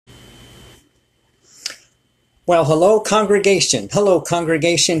Well, hello congregation,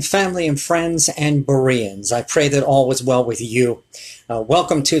 family and friends and Bereans. I pray that all was well with you.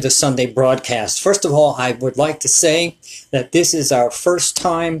 Welcome to the Sunday broadcast. First of all, I would like to say that this is our first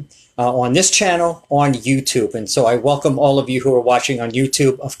time on this channel on YouTube. And so I welcome all of you who are watching on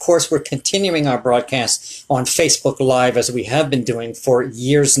YouTube. Of course, we're continuing our broadcast on Facebook Live as we have been doing for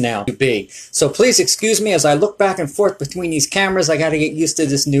years now. So please excuse me as I look back and forth between these cameras. I got to get used to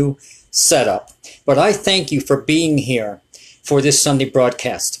this new setup. But I thank you for being here for this Sunday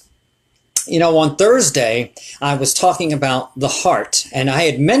broadcast. You know, on Thursday, I was talking about the heart, and I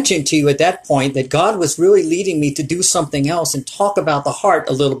had mentioned to you at that point that God was really leading me to do something else and talk about the heart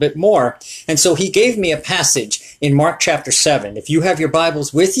a little bit more. And so he gave me a passage in Mark chapter 7. If you have your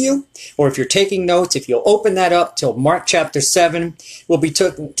Bibles with you, or if you're taking notes, if you'll open that up till Mark chapter 7, we'll be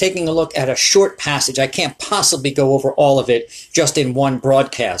taking a look at a short passage. I can't possibly go over all of it just in one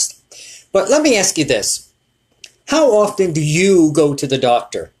broadcast. But let me ask you this. How often do you go to the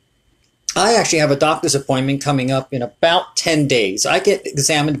doctor? I actually have a doctor's appointment coming up in about 10 days. I get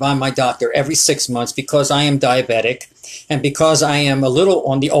examined by my doctor every 6 months because I am diabetic and because I am a little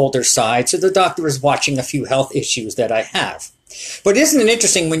on the older side. So the doctor is watching a few health issues that I have. But isn't it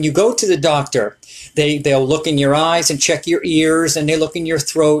interesting when you go to the doctor, they'll look in your eyes and check your ears, and they look in your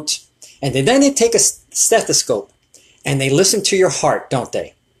throat, and then they take a stethoscope and they listen to your heart, don't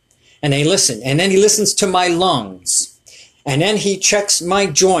they? And they listen, and then he listens to my lungs, and then he checks my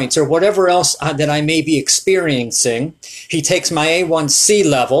joints or whatever else that I may be experiencing. He takes my A1C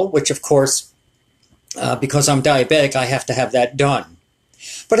level, which of course, because I'm diabetic, I have to have that done.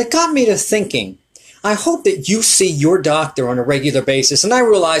 But it got me to thinking, I hope that you see your doctor on a regular basis. And I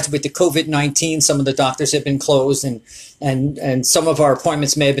realize with the COVID-19, some of the doctors have been closed and some of our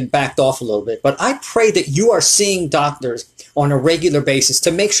appointments may have been backed off a little bit. But I pray that you are seeing doctors on a regular basis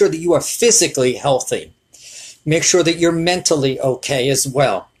to make sure that you are physically healthy. Make sure that you're mentally okay as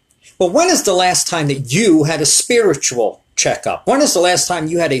well. But when is the last time that you had a spiritual checkup? When is the last time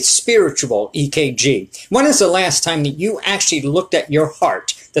you had a spiritual EKG? When is the last time that you actually looked at your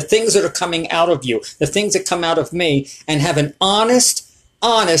heart, the things that are coming out of you, the things that come out of me, and have an honest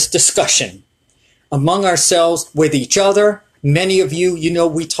discussion among ourselves, with each other? Many of you, you know,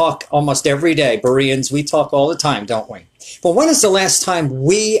 we talk almost every day. Bereans, we talk all the time, don't we? But when is the last time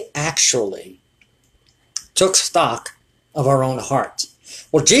we actually took stock of our own heart?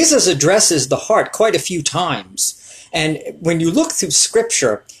 Well, Jesus addresses the heart quite a few times. And when you look through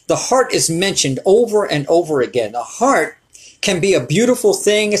Scripture, the heart is mentioned over and over again. The heart can be a beautiful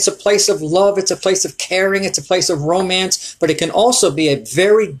thing. It's a place of love. It's a place of caring. It's a place of romance. But it can also be a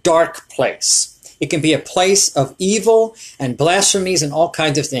very dark place. It can be a place of evil and blasphemies and all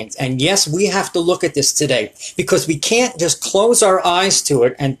kinds of things. And yes, we have to look at this today because we can't just close our eyes to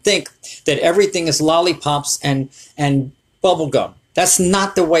it and think that everything is lollipops and bubble gum. That's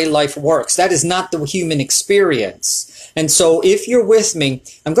not the way life works. That is not the human experience. And so if you're with me,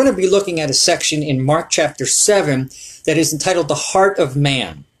 I'm going to be looking at a section in Mark chapter 7 that is entitled The Heart of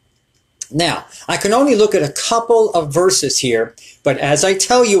Man. Now, I can only look at a couple of verses here, but as I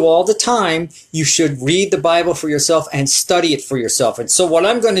tell you all the time, you should read the Bible for yourself and study it for yourself. And so what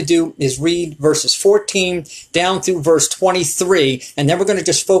I'm going to do is read verses 14 down through verse 23, and then we're going to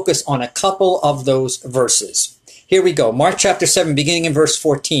just focus on a couple of those verses. Here we go. Mark chapter 7, beginning in verse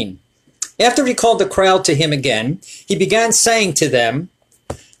 14. After he called the crowd to him again, he began saying to them,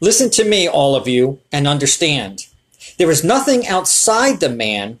 "Listen to me, all of you, and understand. There is nothing outside the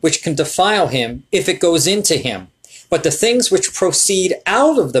man which can defile him if it goes into him. But the things which proceed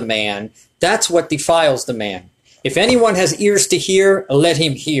out of the man, that's what defiles the man. If anyone has ears to hear, let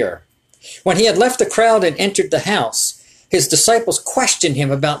him hear." When he had left the crowd and entered the house, his disciples questioned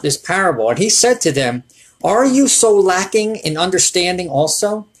him about this parable. And he said to them, "Are you so lacking in understanding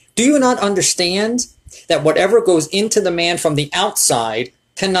also? Do you not understand that whatever goes into the man from the outside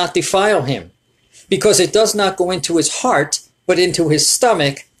cannot defile him? Because it does not go into his heart, but into his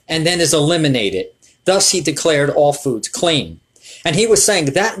stomach, and then is eliminated. Thus he declared all foods clean." And he was saying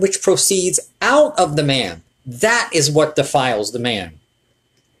that which proceeds out of the man, that is what defiles the man.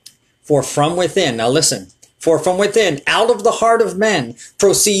 For from within, now listen, for from within, out of the heart of men,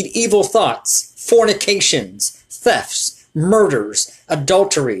 proceed evil thoughts, fornications, thefts, murders,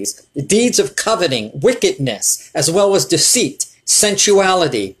 adulteries, deeds of coveting, wickedness, as well as deceit,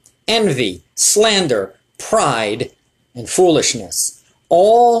 sensuality, envy, slander, pride, and foolishness.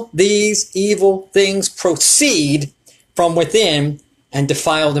 All these evil things proceed from within and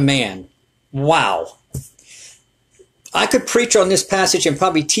defile the man. Wow. I could preach on this passage and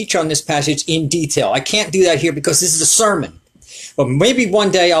probably teach on this passage in detail. I can't do that here because this is a sermon. But maybe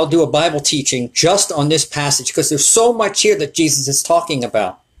one day I'll do a Bible teaching just on this passage because there's so much here that Jesus is talking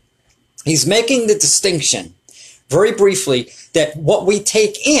about. He's making the distinction, very briefly, that what we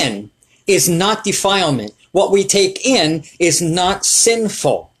take in is not defilement. What we take in is not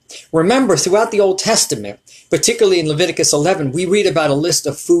sinful. Remember, throughout the Old Testament, particularly in Leviticus 11, we read about a list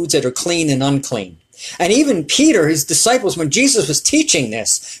of foods that are clean and unclean. And even Peter, his disciples, when Jesus was teaching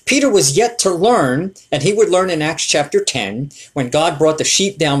this, Peter was yet to learn, and he would learn in Acts chapter 10, when God brought the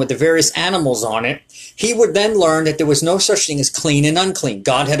sheep down with the various animals on it, he would then learn that there was no such thing as clean and unclean.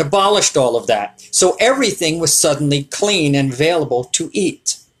 God had abolished all of that. So everything was suddenly clean and available to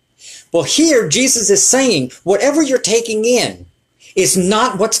eat. Well, here Jesus is saying, whatever you're taking in is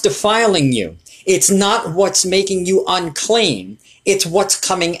not what's defiling you. It's not what's making you unclean. It's what's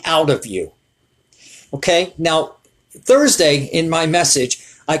coming out of you. Okay, now Thursday in my message,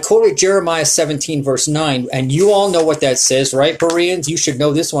 I quoted Jeremiah 17 verse 9, and you all know what that says, right, Bereans? You should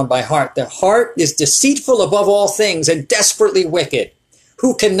know this one by heart. The heart is deceitful above all things and desperately wicked.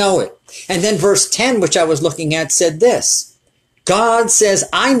 Who can know it? And then verse 10, which I was looking at, said this. God says,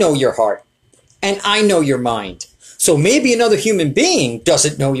 I know your heart and I know your mind. So maybe another human being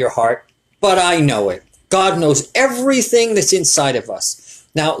doesn't know your heart, but I know it. God knows everything that's inside of us.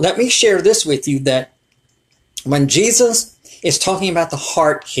 Now, let me share this with you, that when Jesus is talking about the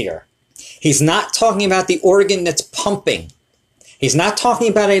heart here, he's not talking about the organ that's pumping. He's not talking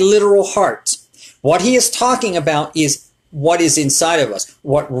about a literal heart. What he is talking about is what is inside of us.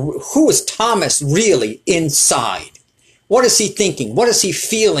 Who is Thomas really inside? What is he thinking? What is he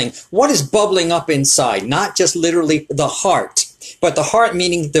feeling? What is bubbling up inside? Not just literally the heart, but the heart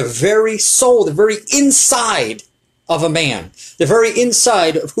meaning the very soul, the very inside of a man, the very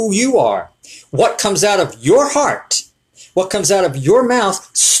inside of who you are. What comes out of your heart, what comes out of your mouth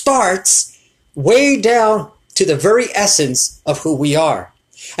starts way down to the very essence of who we are.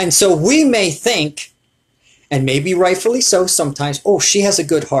 And so we may think, and maybe rightfully so sometimes, oh, she has a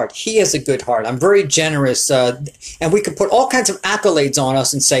good heart. He has a good heart. I'm very generous. And we can put all kinds of accolades on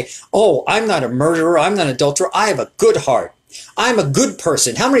us and say, oh, I'm not a murderer. I'm not an adulterer. I have a good heart. I'm a good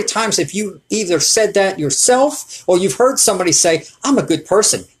person. How many times have you either said that yourself or you've heard somebody say, I'm a good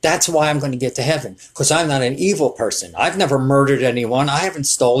person. That's why I'm going to get to heaven, because I'm not an evil person. I've never murdered anyone. I haven't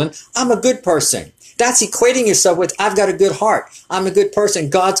stolen. I'm a good person. That's equating yourself with, I've got a good heart. I'm a good person.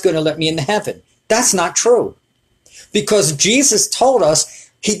 God's going to let me into heaven. That's not true. Because Jesus told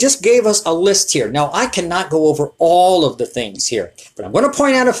us, he just gave us a list here. Now, I cannot go over all of the things here, but I'm going to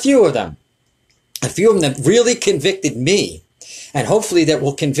point out a few of them. A few of them that really convicted me, and hopefully that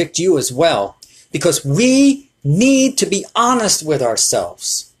will convict you as well, because we need to be honest with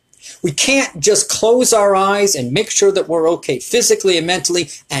ourselves. We can't just close our eyes and make sure that we're okay physically and mentally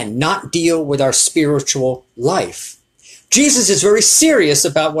and not deal with our spiritual life. Jesus is very serious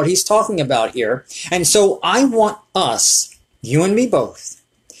about what he's talking about here, and so I want us, you and me both,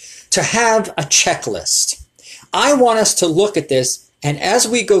 to have a checklist. I want us to look at this. And as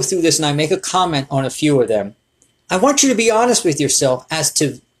we go through this and I make a comment on a few of them, I want you to be honest with yourself as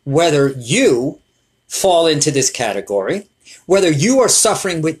to whether you fall into this category, whether you are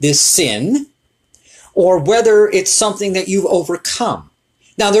suffering with this sin, or whether it's something that you've overcome.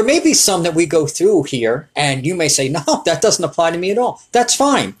 Now, there may be some that we go through here, and you may say, no, that doesn't apply to me at all. That's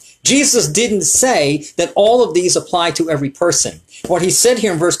fine. Jesus didn't say that all of these apply to every person. What he said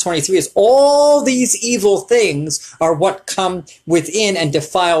here in verse 23 is all these evil things are what come within and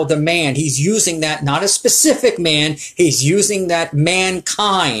defile the man. He's using that, not a specific man, he's using that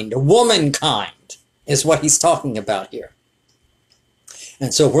mankind, womankind, is what he's talking about here.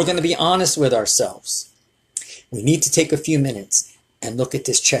 And so we're going to be honest with ourselves. We need to take a few minutes and look at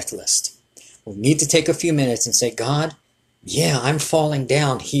this checklist. We need to take a few minutes and say, God, yeah, I'm falling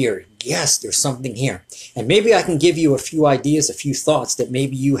down here. Yes, there's something here. And maybe I can give you a few ideas, a few thoughts that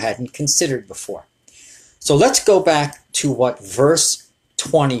maybe you hadn't considered before. So let's go back to what verse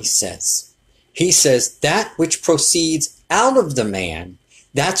 20 says. He says, that which proceeds out of the man,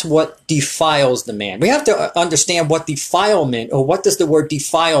 that's what defiles the man. We have to understand what defilement, or what does the word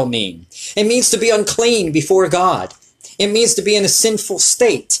defile mean? It means to be unclean before God. It means to be in a sinful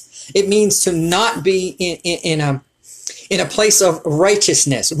state. It means to not be in a place of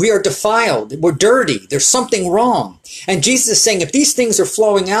righteousness. We are defiled. We're dirty. There's something wrong. And Jesus is saying, if these things are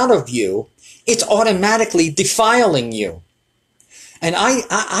flowing out of you, it's automatically defiling you. And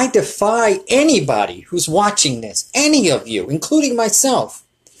I defy anybody who's watching this, any of you, including myself,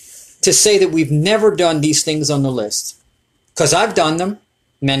 to say that we've never done these things on the list. Because I've done them,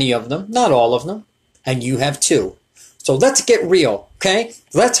 many of them, not all of them, and you have too. So let's get real, okay?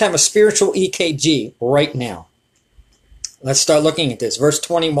 Let's have a spiritual EKG right now. Let's start looking at this. Verse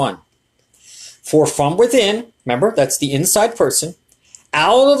 21. For from within, remember, that's the inside person,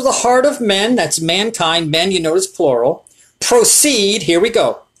 out of the heart of men, that's mankind, men, you notice plural, proceed, here we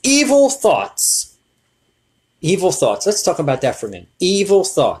go, evil thoughts. Evil thoughts. Let's talk about that for a minute. Evil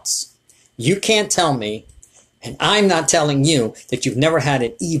thoughts. You can't tell me, and I'm not telling you, that you've never had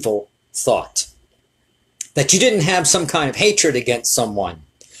an evil thought. That you didn't have some kind of hatred against someone,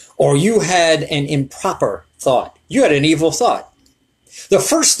 or you had an improper thought. You had an evil thought. The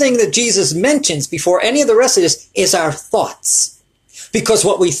first thing that Jesus mentions before any of the rest of this is our thoughts. Because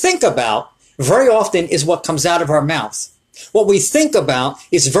what we think about very often is what comes out of our mouth. What we think about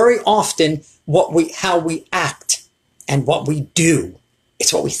is very often how we act and what we do.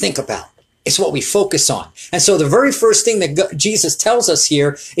 It's what we think about. It's what we focus on. And so the very first thing that Jesus tells us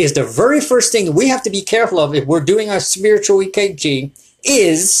here is the very first thing we have to be careful of if we're doing our spiritual EKG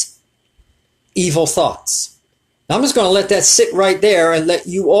is evil thoughts. Now I'm just going to let that sit right there and let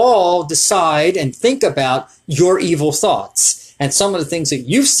you all decide and think about your evil thoughts and some of the things that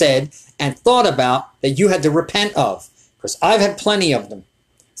you've said and thought about that you had to repent of. Because I've had plenty of them.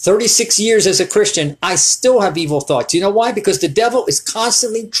 36 years as a Christian, I still have evil thoughts. You know why? Because the devil is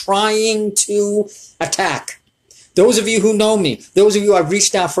constantly trying to attack. Those of you who know me, those of you I've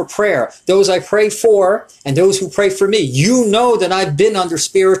reached out for prayer, those I pray for, and those who pray for me, you know that I've been under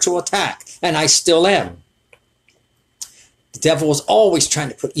spiritual attack, and I still am. The devil is always trying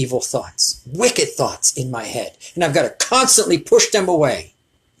to put evil thoughts, wicked thoughts in my head, and I've got to constantly push them away.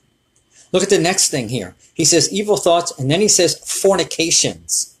 Look at the next thing here. He says evil thoughts, and then he says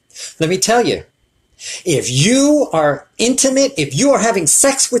fornications. Let me tell you, if you are intimate, if you are having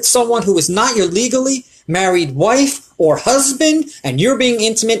sex with someone who is not your legally married wife or husband, and you're being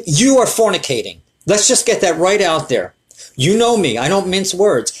intimate, you are fornicating. Let's just get that right out there. You know me. I don't mince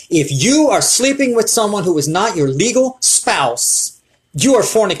words. If you are sleeping with someone who is not your legal spouse, you are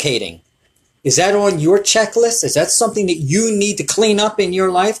fornicating. Is that on your checklist? Is that something that you need to clean up in your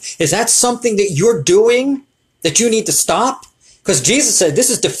life? Is that something that you're doing that you need to stop? Because Jesus said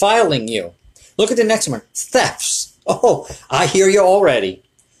this is defiling you. Look at the next one. Thefts. Oh, I hear you already.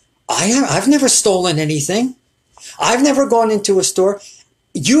 I've never stolen anything. I've never gone into a store.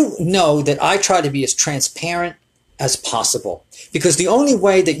 You know that I try to be as transparent as possible. Because the only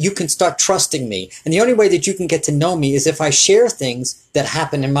way that you can start trusting me and the only way that you can get to know me is if I share things that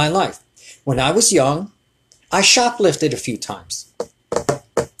happen in my life. When I was young, I shoplifted a few times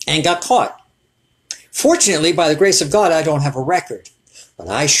and got caught. Fortunately, by the grace of God, I don't have a record, but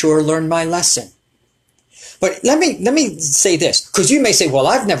I sure learned my lesson. But let me say this, because you may say, well,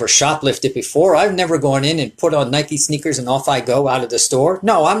 I've never shoplifted before. I've never gone in and put on Nike sneakers and off I go out of the store.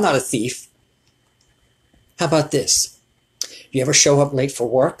 No, I'm not a thief. How about this? You ever show up late for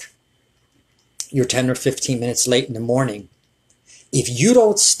work? You're 10 or 15 minutes late in the morning. If you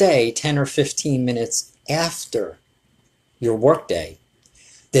don't stay 10 or 15 minutes after your workday,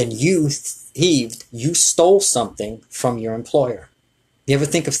 then you thieved, you stole something from your employer. You ever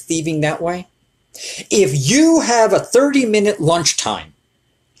think of thieving that way? If you have a 30-minute lunchtime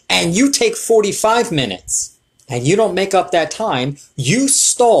and you take 45 minutes and you don't make up that time, you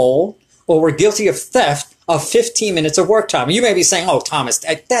stole or were guilty of theft of 15 minutes of work time. You may be saying, oh, Thomas,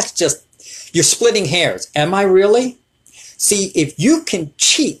 that's just, you're splitting hairs. Am I really? See, if you can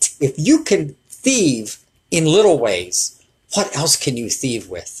cheat, if you can thieve in little ways, what else can you thieve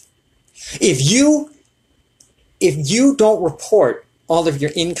with? If you don't report all of your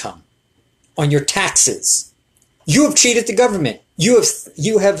income on your taxes, you have cheated the government.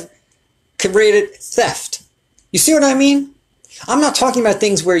 You have created theft. You see what I mean? I'm not talking about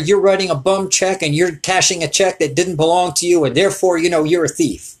things where you're writing a bum check and you're cashing a check that didn't belong to you and therefore, you're a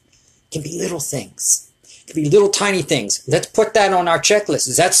thief. It can be little things. It can be little tiny things. Let's put that on our checklist.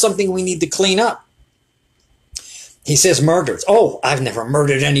 Is that something we need to clean up? He says murders. Oh, I've never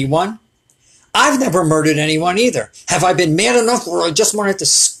murdered anyone. I've never murdered anyone either. Have I been mad enough where I just wanted to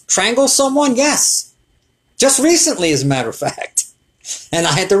strangle someone? Yes. Just recently, as a matter of fact. And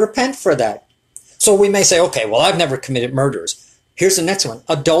I had to repent for that. So we may say, okay, well, I've never committed murders. Here's the next one.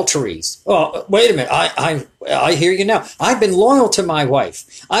 Adulteries. Oh, wait a minute. I hear you now. I've been loyal to my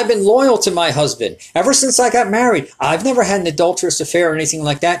wife. I've been loyal to my husband. Ever since I got married, I've never had an adulterous affair or anything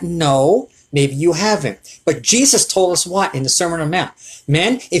like that. No, maybe you haven't. But Jesus told us what in the Sermon on the Mount?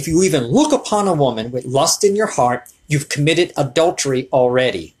 Men, if you even look upon a woman with lust in your heart, you've committed adultery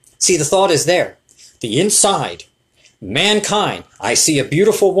already. See, the thought is there. The inside. Mankind. I see a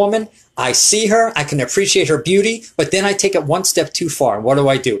beautiful woman. I see her, I can appreciate her beauty, but then I take it one step too far. And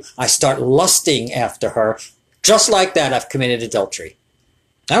what do? I start lusting after her. Just like that, I've committed adultery.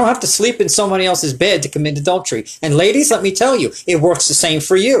 I don't have to sleep in somebody else's bed to commit adultery. And ladies, let me tell you, it works the same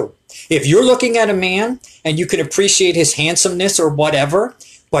for you. If you're looking at a man and you can appreciate his handsomeness or whatever,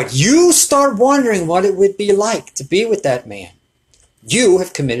 but you start wondering what it would be like to be with that man, you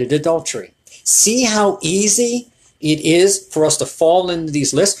have committed adultery. See how easy it is for us to fall into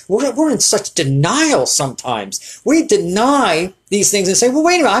these lists? We're in such denial sometimes. We deny these things and say, well,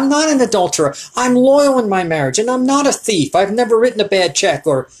 wait a minute, I'm not an adulterer. I'm loyal in my marriage, and I'm not a thief. I've never written a bad check.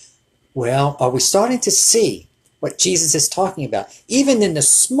 Or, well, are we starting to see what Jesus is talking about? Even in the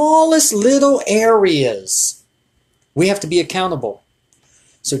smallest little areas, we have to be accountable.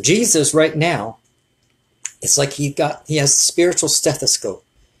 So Jesus right now, it's like he has a spiritual stethoscope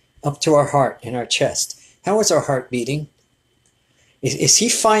up to our heart and our chest. How is our heart beating? Is he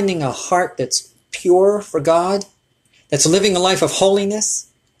finding a heart that's pure for God? That's living a life of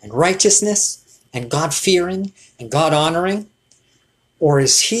holiness and righteousness and God-fearing and God-honoring? Or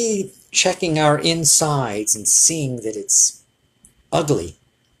is he checking our insides and seeing that it's ugly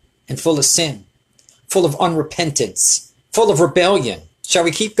and full of sin, full of unrepentance, full of rebellion? Shall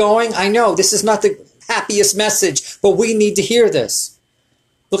we keep going? I know this is not the happiest message, but we need to hear this.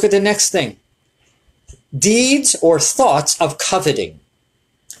 Look at the next thing. Deeds or thoughts of coveting.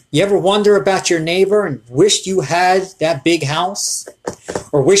 You ever wonder about your neighbor and wish you had that big house?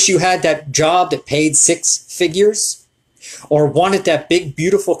 Or wish you had that job that paid 6 figures? Or wanted that big,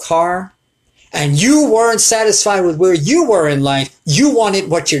 beautiful car? And you weren't satisfied with where you were in life. You wanted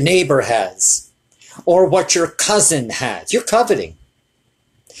what your neighbor has. Or what your cousin has. You're coveting.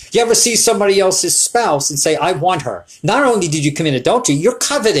 You ever see somebody else's spouse and say, I want her? Not only did you commit adultery, you're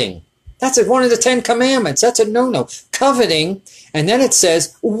coveting. That's one of the 10 commandments. That's a no-no. Coveting. And then it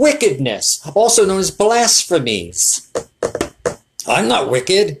says wickedness, also known as blasphemies. I'm not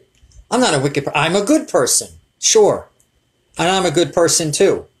wicked. I'm not a wicked person. I'm a good person. Sure. And I'm a good person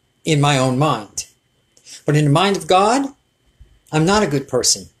too, in my own mind. But in the mind of God, I'm not a good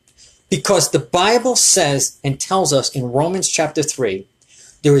person. Because the Bible says and tells us in Romans chapter 3,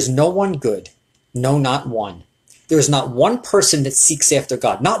 there is no one good. No, not one. There is not one person that seeks after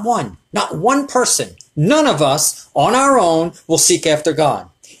God. Not one. Not one person. None of us on our own will seek after God.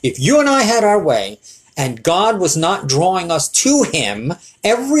 If you and I had our way and God was not drawing us to him,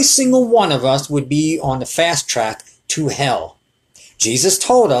 every single one of us would be on the fast track to hell. Jesus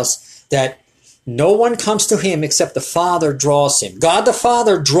told us that no one comes to him except the Father draws him. God the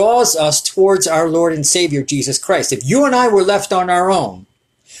Father draws us towards our Lord and Savior, Jesus Christ. If you and I were left on our own,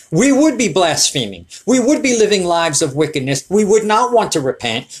 we would be blaspheming. We would be living lives of wickedness. We would not want to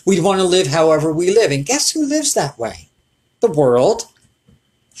repent. We'd want to live however we live. And guess who lives that way? The world.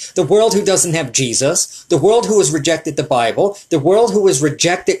 The world who doesn't have Jesus. The world who has rejected the Bible. The world who has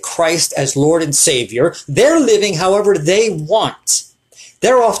rejected Christ as Lord and Savior. They're living however they want.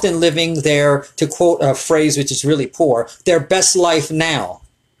 They're often living their, to quote a phrase which is really poor, their best life now.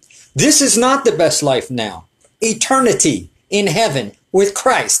 This is not the best life now. Eternity in heaven with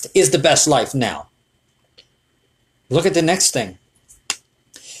Christ is the best life now. Look at the next thing.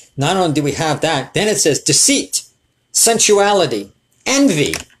 Not only do we have that, then it says deceit, sensuality,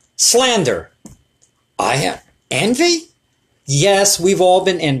 envy, slander. I have envy? Yes, we've all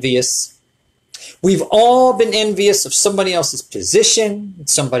been envious. We've all been envious of somebody else's position,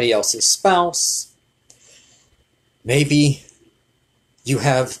 somebody else's spouse. Maybe you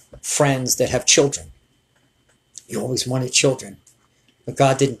have friends that have children. You always wanted children, but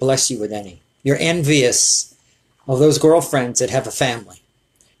God didn't bless you with any. You're envious of those girlfriends that have a family.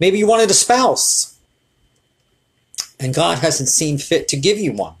 Maybe you wanted a spouse, and God hasn't seen fit to give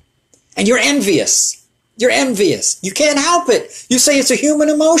you one. And you're envious. You're envious. You can't help it. You say it's a human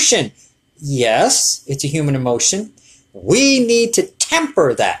emotion. Yes, it's a human emotion. We need to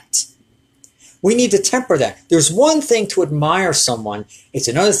temper that. We need to temper that. There's one thing to admire someone. It's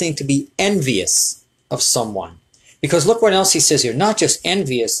another thing to be envious of someone. Because look what else he says here. Not just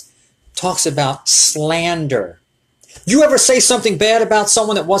envious, talks about slander. You ever say something bad about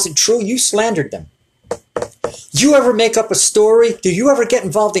someone that wasn't true? You slandered them. You ever make up a story? Do you ever get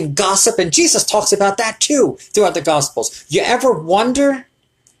involved in gossip? And Jesus talks about that too throughout the Gospels. You ever wonder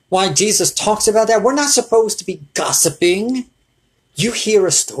why Jesus talks about that? We're not supposed to be gossiping. You hear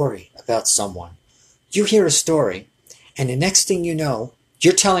a story about someone. You hear a story, and the next thing you know,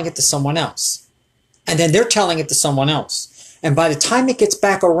 you're telling it to someone else. And then they're telling it to someone else. And by the time it gets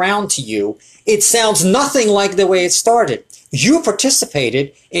back around to you, it sounds nothing like the way it started. You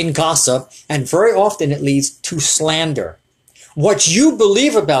participated in gossip, and very often it leads to slander. What you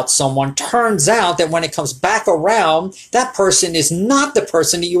believe about someone turns out that when it comes back around, that person is not the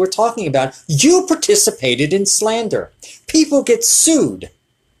person that you were talking about. You participated in slander. People get sued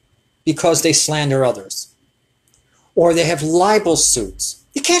because they slander others. Or they have libel suits.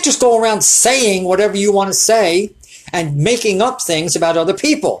 You can't just go around saying whatever you want to say and making up things about other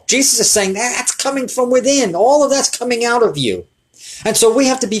people. Jesus is saying that's coming from within. All of that's coming out of you. And so we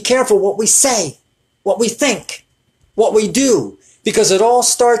have to be careful what we say, what we think, what we do, because it all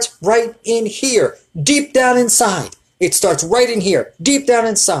starts right in here, deep down inside. It starts right in here, deep down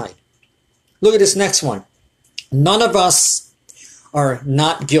inside. Look at this next one. None of us are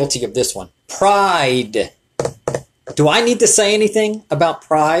not guilty of this one. Pride. Do I need to say anything about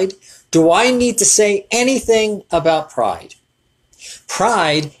pride? Do I need to say anything about pride?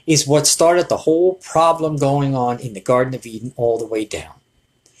 Pride is what started the whole problem going on in the Garden of Eden all the way down.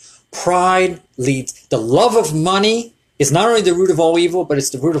 Pride leads, the love of money is not only the root of all evil, but it's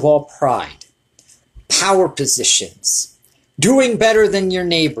the root of all pride. Power positions, doing better than your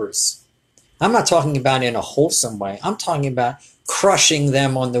neighbors. I'm not talking about in a wholesome way. I'm talking about crushing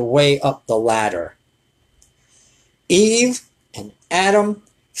them on the way up the ladder. Eve and Adam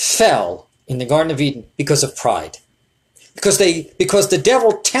fell in the Garden of Eden because of pride. Because the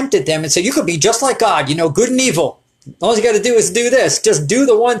devil tempted them and said, you could be just like God, you know, good and evil. All you got to do is do this. Just do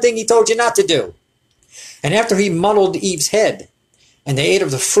the one thing he told you not to do. And after he muddled Eve's head and they ate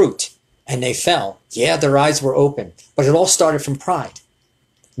of the fruit and they fell, yeah, their eyes were open. But it all started from pride.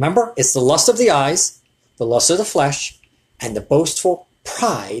 Remember, it's the lust of the eyes, the lust of the flesh, and the boastful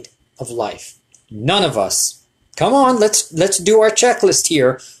pride of life. None of us, come on, let's do our checklist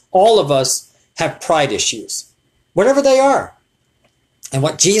here. All of us have pride issues, whatever they are. And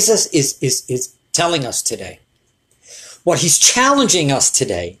what Jesus is telling us today, what he's challenging us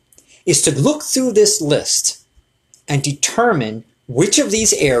today, is to look through this list and determine which of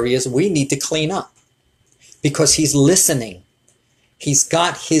these areas we need to clean up. Because he's listening. He's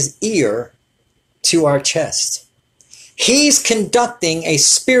got his ear to our chest. He's conducting a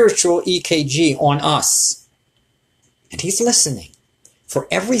spiritual EKG on us. And he's listening for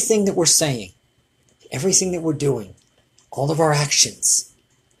everything that we're saying, everything that we're doing, all of our actions,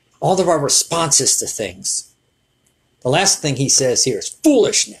 all of our responses to things. The last thing he says here is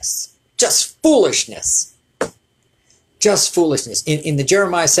foolishness. Just foolishness. Just foolishness. In the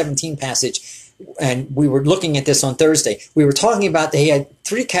Jeremiah 17 passage, and we were looking at this on Thursday, we were talking about they had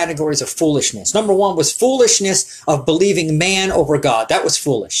three categories of foolishness. Number one was foolishness of believing man over God. That was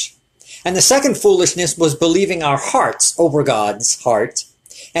foolish. And the second foolishness was believing our hearts over God's heart.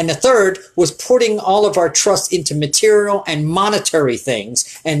 And the third was putting all of our trust into material and monetary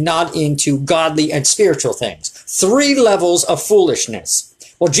things and not into godly and spiritual things. Three levels of foolishness.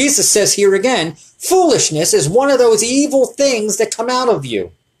 Well, Jesus says here again, foolishness is one of those evil things that come out of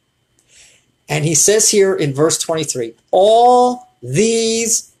you. And he says here in verse 23, all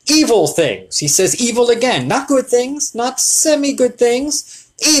these evil things. He says evil again, not good things, not semi-good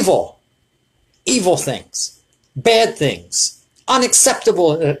things, evil. Evil things, bad things,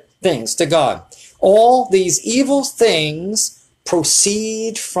 unacceptable things to God. All these evil things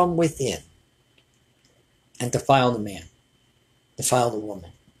proceed from within and defile the man, defile the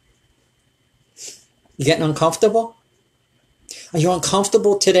woman. You getting uncomfortable? Are you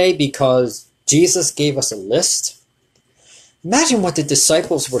uncomfortable today because Jesus gave us a list? Imagine what the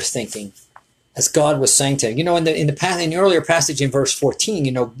disciples were thinking as God was saying to him. You know, in the earlier passage in verse 14,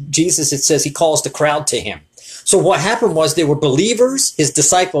 you know, Jesus, it says he calls the crowd to him. So what happened was there were believers, his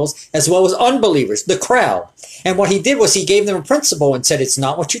disciples, as well as unbelievers, the crowd. And what he did was he gave them a principle and said, it's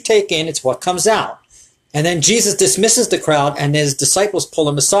not what you take in, it's what comes out. And then Jesus dismisses the crowd, and his disciples pull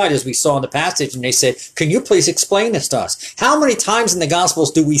him aside, as we saw in the passage, and they say, can you please explain this to us? How many times in the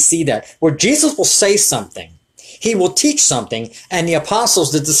Gospels do we see that? Where Jesus will say something, he will teach something, and the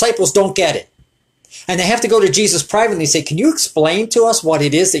apostles, the disciples, don't get it. And they have to go to Jesus privately and say, can you explain to us what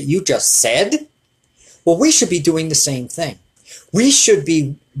it is that you just said? Well, we should be doing the same thing. We should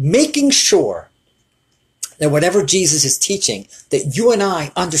be making sure that whatever Jesus is teaching, that you and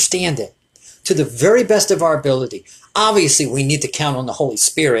I understand it to the very best of our ability. Obviously, we need to count on the Holy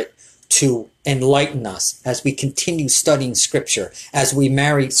Spirit to enlighten us as we continue studying Scripture, as we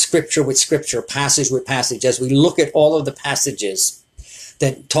marry Scripture with Scripture, passage with passage, as we look at all of the passages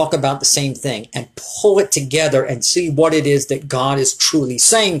that talk about the same thing and pull it together and see what it is that God is truly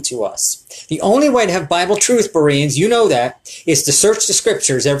saying to us. The only way to have Bible truth, Bereans, you know that, is to search the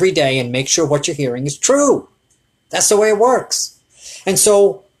Scriptures every day and make sure what you're hearing is true. That's the way it works. And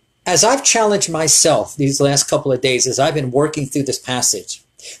so, as I've challenged myself these last couple of days, as I've been working through this passage,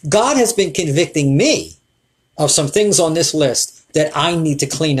 God has been convicting me of some things on this list that I need to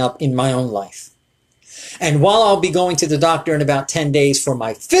clean up in my own life. And while I'll be going to the doctor in about 10 days for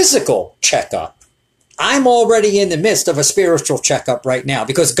my physical checkup, I'm already in the midst of a spiritual checkup right now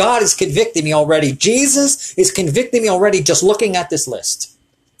because God is convicting me already. Jesus is convicting me already just looking at this list.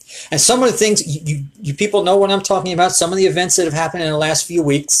 And some of the things, you people know what I'm talking about. Some of the events that have happened in the last few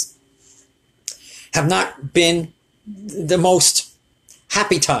weeks have not been the most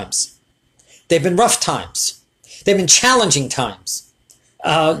happy times. They've been rough times. They've been challenging times.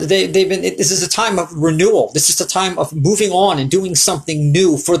 This is a time of renewal. This is a time of moving on and doing something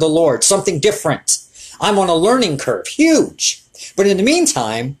new for the Lord, something different. I'm on a learning curve, huge. But in the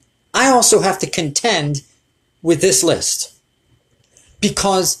meantime, I also have to contend with this list.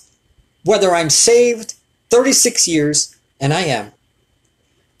 Because whether I'm saved 36 years, and I am,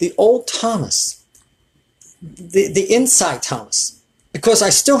 the old Thomas, the inside Thomas, because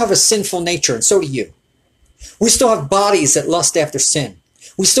I still have a sinful nature, and so do you. We still have bodies that lust after sin.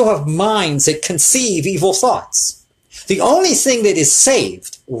 We still have minds that conceive evil thoughts. The only thing that is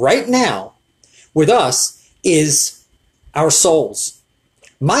saved right now with us is our souls.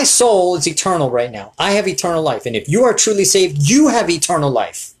 My soul is eternal right now. I have eternal life. And if you are truly saved, you have eternal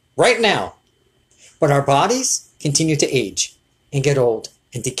life right now. But our bodies continue to age and get old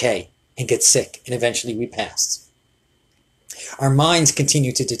and decay and get sick, and eventually we pass. Our minds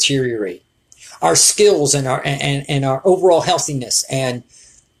continue to deteriorate. Our skills and our overall healthiness and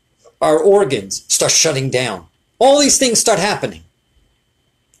our organs start shutting down. All these things start happening.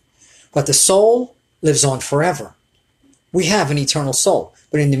 But the soul lives on forever. We have an eternal soul.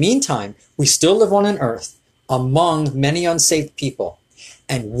 But in the meantime, we still live on an earth among many unsaved people.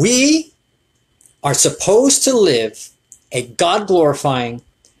 And we are supposed to live a God-glorifying,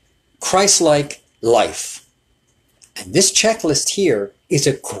 Christ-like life. And this checklist here is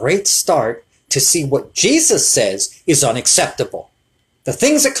a great start to see what Jesus says is unacceptable. The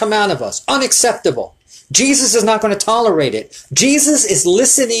things that come out of us, unacceptable. Jesus is not going to tolerate it. Jesus is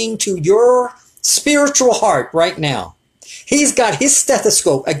listening to your spiritual heart right now. He's got his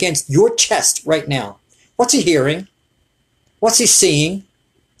stethoscope against your chest right now. What's he hearing? What's he seeing?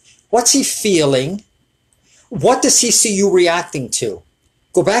 What's he feeling? What does he see you reacting to?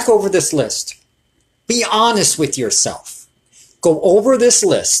 Go back over this list. Be honest with yourself. Go over this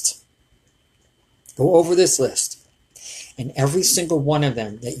list. Go over this list. And every single one of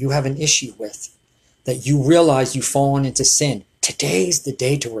them that you have an issue with, that you realize you've fallen into sin, today is the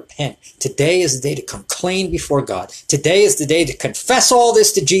day to repent. Today is the day to come clean before God. Today is the day to confess all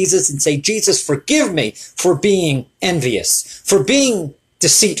this to Jesus and say, Jesus, forgive me for being envious, for being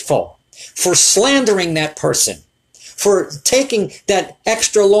deceitful, for slandering that person, for taking that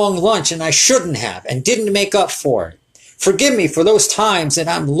extra long lunch and I shouldn't have and didn't make up for it. Forgive me for those times that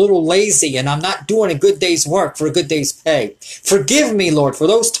I'm a little lazy and I'm not doing a good day's work for a good day's pay. Forgive me, Lord, for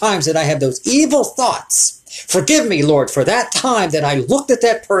those times that I have those evil thoughts. Forgive me, Lord, for that time that I looked at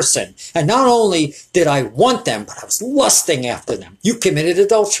that person and not only did I want them, but I was lusting after them. You committed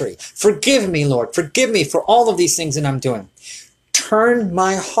adultery. Forgive me, Lord. Forgive me for all of these things that I'm doing. Turn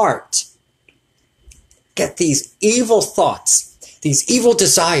my heart. Get these evil thoughts, these evil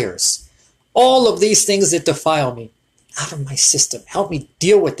desires, all of these things that defile me out of my system. Help me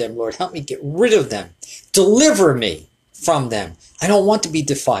deal with them, Lord. Help me get rid of them. Deliver me from them. I don't want to be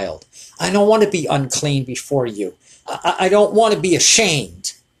defiled. I don't want to be unclean before you. I don't want to be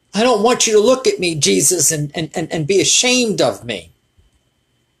ashamed. I don't want you to look at me, Jesus, and be ashamed of me.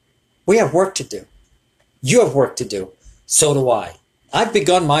 We have work to do. You have work to do. So do I. I've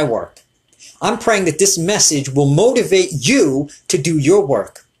begun my work. I'm praying that this message will motivate you to do your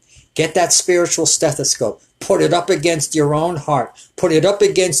work. Get that spiritual stethoscope. Put it up against your own heart. Put it up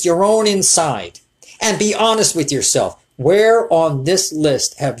against your own inside. And be honest with yourself. Where on this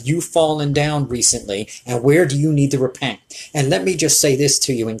list have you fallen down recently? And where do you need to repent? And let me just say this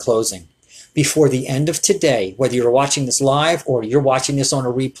to you in closing. Before the end of today, whether you're watching this live or you're watching this on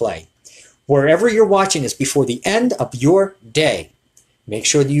a replay, wherever you're watching this, before the end of your day, make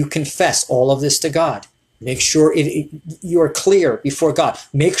sure that you confess all of this to God. Make sure you are clear before God.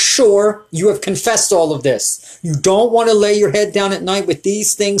 Make sure you have confessed all of this. You don't want to lay your head down at night with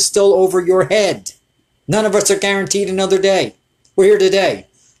these things still over your head. None of us are guaranteed another day. We're here today.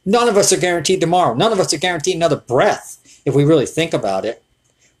 None of us are guaranteed tomorrow. None of us are guaranteed another breath, if we really think about it.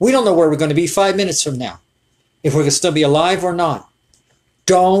 We don't know where we're going to be 5 minutes from now, if we're going to still be alive or not.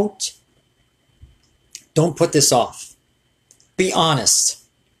 Don't put this off. Be honest.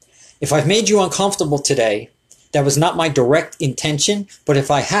 If I've made you uncomfortable today, that was not my direct intention, but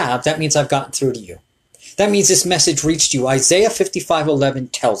if I have, that means I've gotten through to you. That means this message reached you. Isaiah 55:11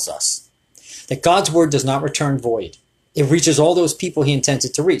 tells us that God's word does not return void. It reaches all those people he intends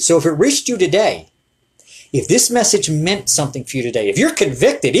it to reach. So if it reached you today, if this message meant something for you today, if you're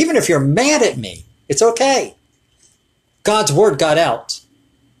convicted, even if you're mad at me, It's okay. God's word got out.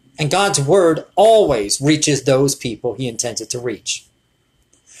 And God's word always reaches those people he intends it to reach.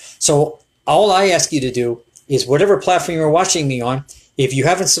 So all I ask you to do is whatever platform you're watching me on, if you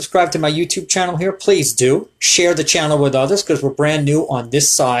haven't subscribed to my YouTube channel here, please do. Share the channel with others because we're brand new on this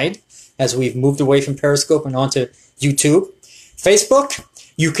side as we've moved away from Periscope and onto YouTube. Facebook,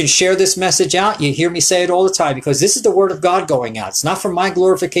 you can share this message out. You hear me say it all the time because this is the word of God going out. It's not for my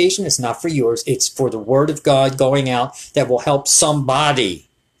glorification. It's not for yours. It's for the word of God going out that will help somebody.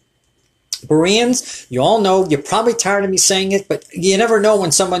 Bereans, you all know, you're probably tired of me saying it, but you never know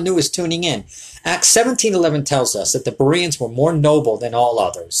when someone new is tuning in. Acts 17:11 tells us that the Bereans were more noble than all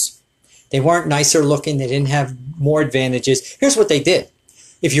others. They weren't nicer looking. They didn't have more advantages. Here's what they did.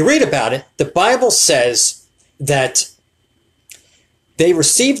 If you read about it, the Bible says that they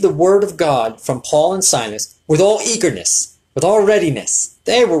received the word of God from Paul and Silas with all eagerness, with all readiness.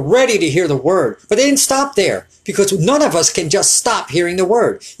 They were ready to hear the word, but they didn't stop there because none of us can just stop hearing the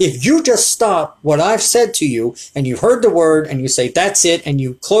word. If you just stop what I've said to you and you heard the word and you say, that's it, and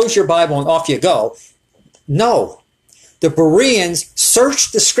you close your Bible and off you go, no. The Bereans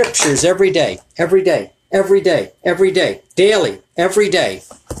searched the scriptures every day, every day, every day, every day, daily, every day.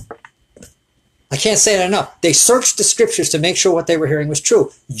 I can't say it enough. They searched the scriptures to make sure what they were hearing was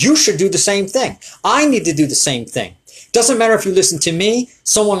true. You should do the same thing. I need to do the same thing. Doesn't matter if you listen to me,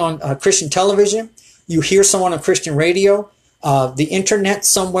 someone on Christian television, you hear someone on Christian radio, the internet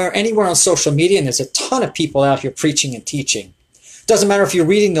somewhere, anywhere on social media, and there's a ton of people out here preaching and teaching. Doesn't matter if you're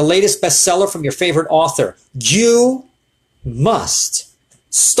reading the latest bestseller from your favorite author. You must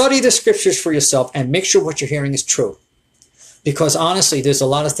study the scriptures for yourself and make sure what you're hearing is true. Because honestly, there's a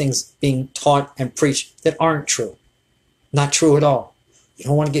lot of things being taught and preached that aren't true. Not true at all. You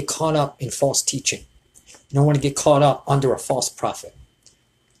don't want to get caught up in false teaching. You don't want to get caught up under a false prophet.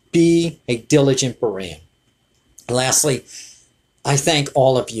 Be a diligent Berean. And lastly, I thank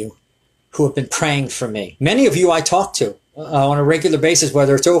all of you who have been praying for me. Many of you I talk to on a regular basis,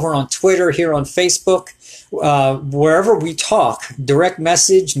 whether it's over on Twitter, here on Facebook, wherever we talk, direct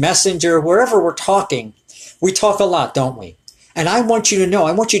message, messenger, wherever we're talking, we talk a lot, don't we? And I want you to know,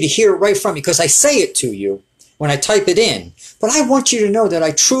 I want you to hear it right from me because I say it to you when I type it in. But I want you to know that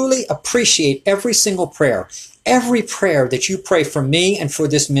I truly appreciate every single prayer that you pray for me and for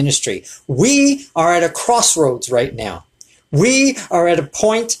this ministry. We are at a crossroads right now. We are at a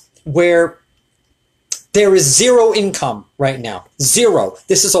point where there is zero income right now. Zero.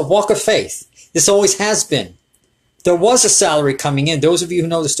 This is a walk of faith. This always has been. There was a salary coming in. Those of you who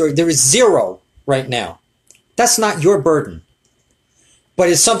know the story, there is zero right now. That's not your burden. But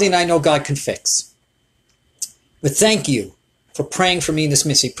it's something I know God can fix. But thank you for praying for me in this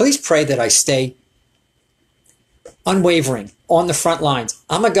ministry. Please pray that I stay unwavering on the front lines.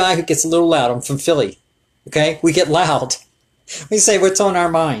 I'm a guy who gets a little loud. I'm from Philly. Okay? We get loud. We say what's on our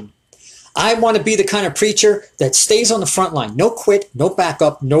mind. I want to be the kind of preacher that stays on the front line. No quit, no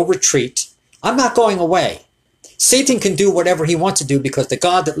backup, no retreat. I'm not going away. Satan can do whatever he wants to do because the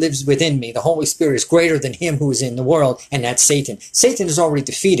God that lives within me, the Holy Spirit, is greater than him who is in the world, and that's Satan. Satan is already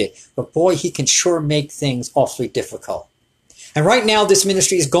defeated, but boy, he can sure make things awfully difficult. And right now, this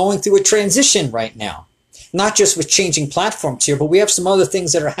ministry is going through a transition right now. Not just with changing platforms here, but we have some other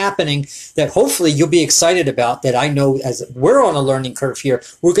things that are happening that hopefully you'll be excited about that I know as we're on a learning curve here,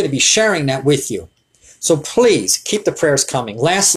 we're going to be sharing that with you. So please keep the prayers coming. Lastly,